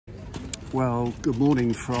Well, good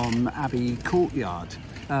morning from Abbey Courtyard.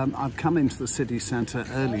 I've come into the city centre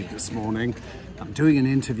early this morning. I'm doing an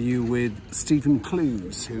interview with Stephen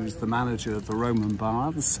Clues, who's the manager of the Roman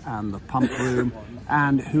Baths and the Pump Room,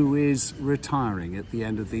 and who is retiring at the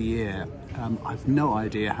end of the year. I've no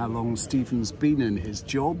idea how long Stephen's been in his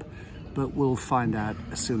job, but we'll find out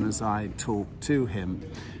as soon as I talk to him.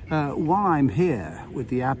 While I'm here with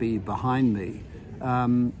the Abbey behind me,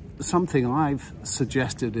 something I've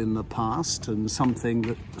suggested in the past, and something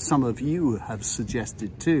that some of you have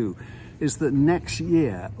suggested too, is that next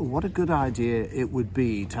year, what a good idea it would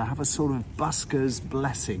be to have a sort of buskers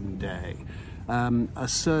blessing day. A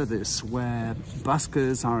service where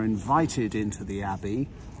buskers are invited into the Abbey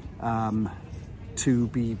to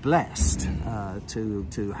be blessed,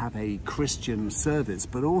 to have a Christian service,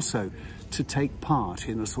 but also to take part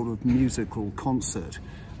in a sort of musical concert.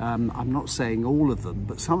 I'm not saying all of them,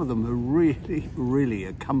 but some of them are really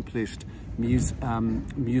accomplished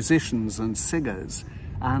musicians and singers,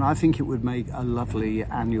 and I think it would make a lovely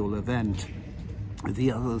annual event.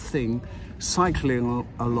 The other thing, cycling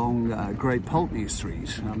along Great Pulteney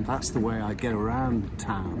Street, that's the way I get around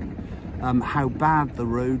town. How bad the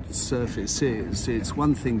road surface is. It's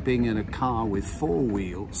one thing being in a car with four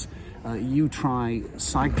wheels. You try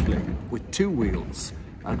cycling with two wheels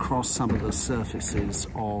across some of the surfaces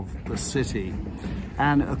of the city.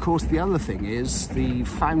 And of course the other thing is the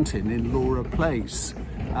fountain in Laura Place.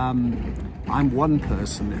 I'm one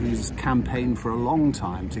person who's campaigned for a long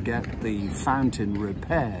time to get the fountain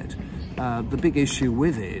repaired. The big issue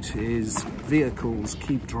with it is vehicles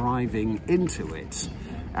keep driving into it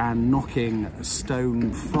and knocking a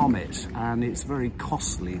stone from it, and it's very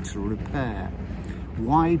costly to repair.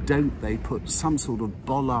 Why don't they put some sort of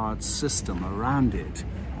bollard system around it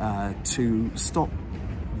to stop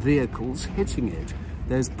vehicles hitting it?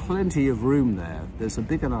 There's plenty of room there. There's a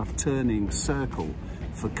big enough turning circle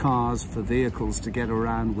for cars, for vehicles to get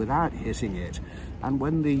around without hitting it. And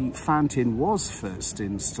when the fountain was first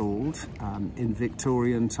installed in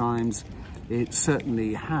Victorian times, it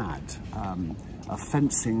certainly had a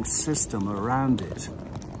fencing system around it.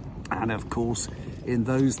 And of course, in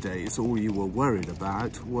those days, all you were worried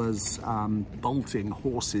about was bolting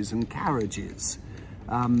horses and carriages.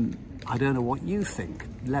 I don't know what you think.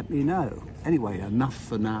 Let me know. Anyway, enough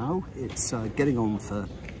for now. It's getting on for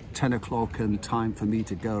 10 o'clock and time for me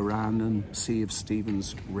to go around and see if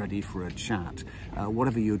Stephen's ready for a chat.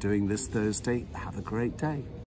 Whatever you're doing this Thursday, have a great day.